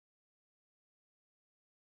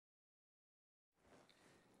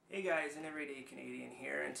Hey guys, an Everyday Canadian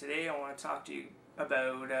here, and today I want to talk to you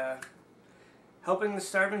about helping the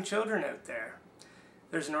starving children out there.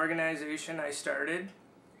 There's an organization I started.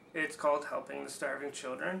 It's called Helping the Starving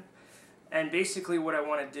Children, and basically what I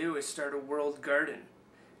want to do is start a world garden.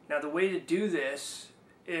 Now the way to do this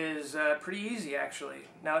is pretty easy actually.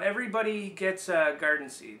 Now everybody gets garden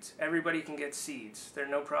seeds. Everybody can get seeds. They're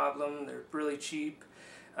no problem. They're really cheap.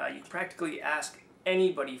 You can practically ask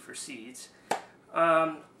anybody for seeds.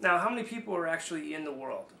 Now, how many people are actually in the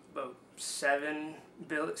world? About 7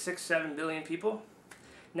 billion people?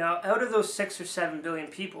 Now, out of those 6 or 7 billion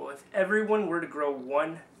people, if everyone were to grow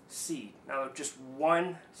one seed, now just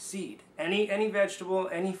one seed, any vegetable,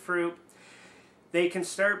 any fruit, they can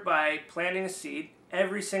start by planting a seed.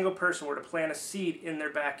 Every single person were to plant a seed in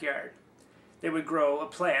their backyard. They would grow a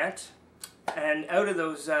plant, and out of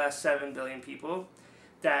those 7 billion people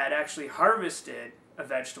that actually harvested a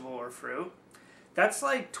vegetable or fruit, that's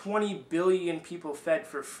like 20 billion people fed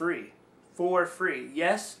for free.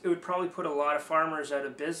 Yes, it would probably put a lot of farmers out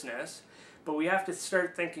of business, but we have to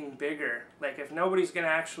start thinking bigger. Like if nobody's going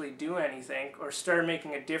to actually do anything or start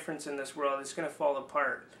making a difference in this world, it's going to fall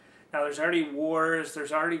apart. Now there's already wars,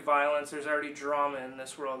 there's already violence, there's already drama in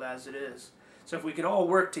this world as it is. So if we could all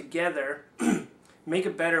work together, make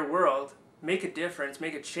a better world, make a difference,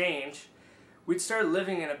 make a change, we'd start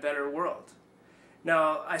living in a better world.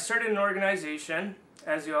 Now, I started an organization,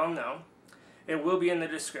 as you all know. It will be in the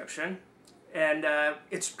description. And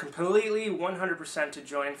it's completely 100% to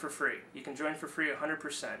join for free. You can join for free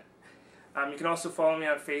 100%. You can also follow me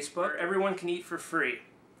on Facebook. Everyone can eat for free.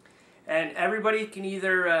 And everybody can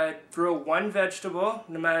either grow one vegetable,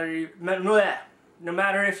 no matter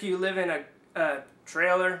if you live in a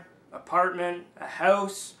trailer, apartment, a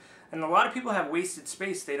house. And a lot of people have wasted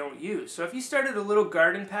space they don't use. So if you started a little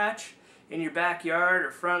garden patch in your backyard or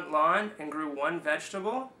front lawn and grew one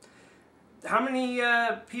vegetable, how many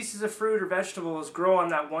pieces of fruit or vegetables grow on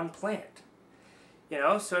that one plant? You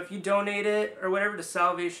know, so if you donate it or whatever to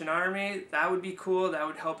Salvation Army, that would be cool. That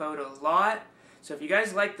would help out a lot. So if you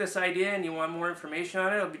guys like this idea and you want more information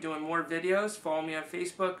on it, I'll be doing more videos. Follow me on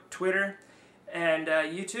Facebook, Twitter, and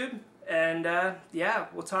YouTube. And yeah,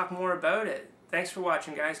 we'll talk more about it. Thanks for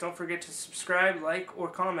watching, guys. Don't forget to subscribe, like, or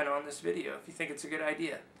comment on this video if you think it's a good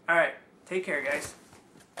idea. Alright. Take care, guys.